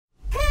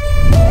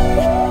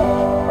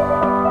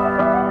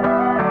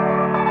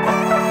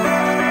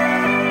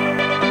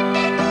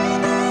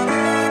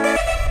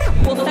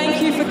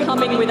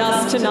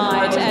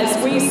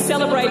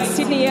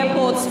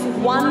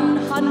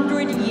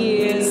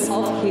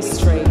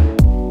history.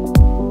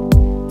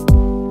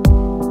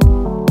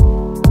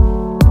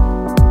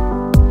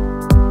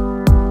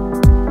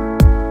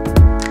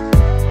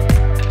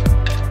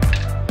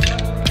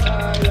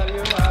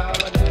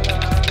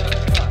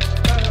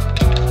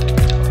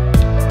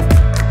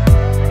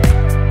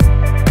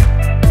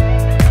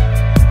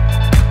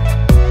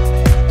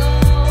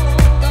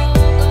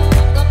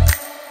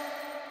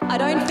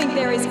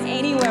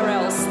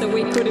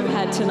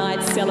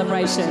 Tonight's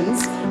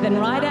celebrations than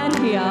right down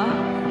here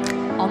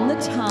on the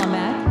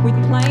tarmac with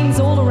planes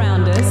all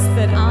around us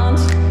that aren't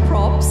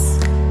props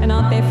and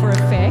aren't there for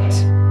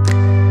effect.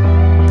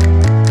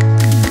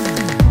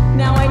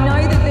 Now I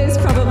know that there's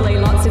probably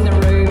lots in the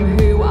room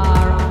who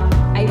are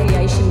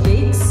aviation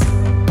geeks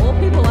or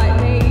people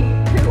like me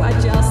who are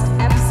just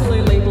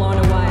absolutely blown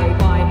away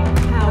by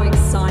how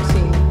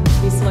exciting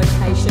this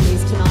location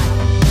is tonight.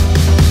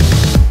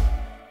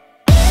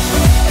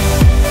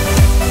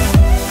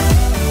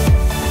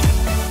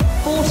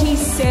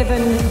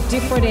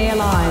 Different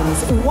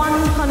airlines,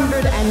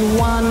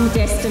 101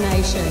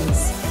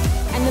 destinations,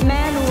 and the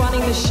man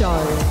running the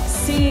show,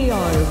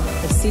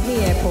 CEO of Sydney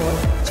Airport,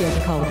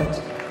 Jeff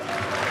Colbert.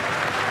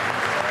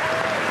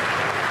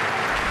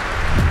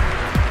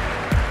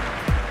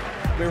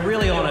 We're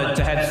really honoured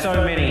to have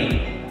so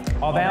many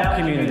of our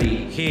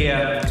community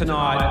here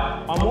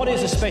tonight on what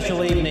is a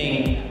special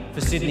evening for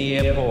Sydney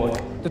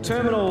Airport. The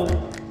terminal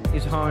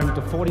is home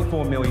to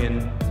 44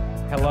 million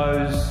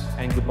hellos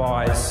and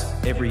goodbyes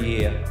every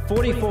year.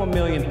 44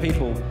 million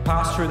people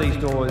pass through these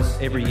doors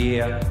every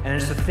year, and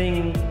it's the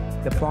thing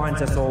that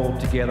binds us all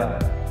together.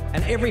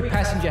 And every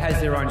passenger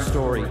has their own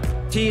story.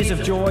 Tears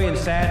of joy and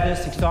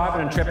sadness,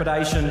 excitement and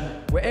trepidation.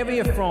 Wherever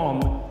you're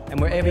from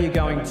and wherever you're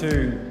going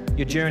to,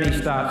 your journey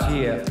starts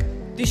here.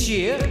 This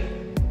year,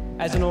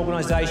 as an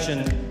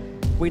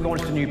organisation, we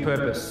launched a new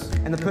purpose.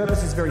 And the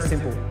purpose is very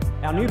simple.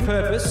 Our new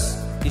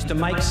purpose is to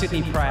make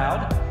Sydney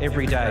proud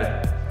every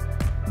day.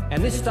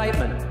 And this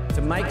statement,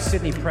 to make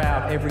Sydney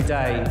proud every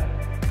day,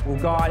 will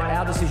guide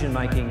our decision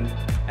making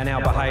and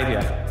our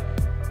behaviour.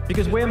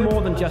 Because we're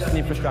more than just an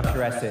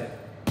infrastructure asset.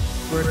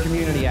 We're a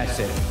community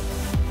asset.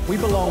 We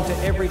belong to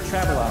every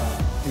traveller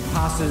who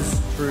passes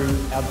through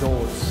our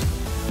doors.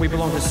 We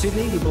belong to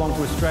Sydney, we belong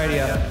to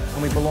Australia,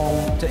 and we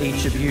belong to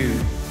each of you.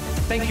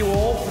 Thank you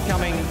all for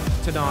coming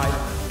tonight.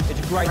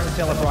 It's great to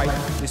celebrate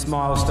this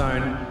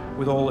milestone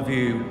with all of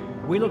you.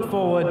 We look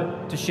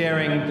forward to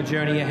sharing the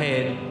journey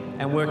ahead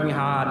and working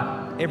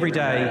hard every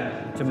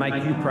day to make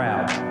you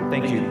proud.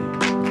 Thank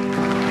you.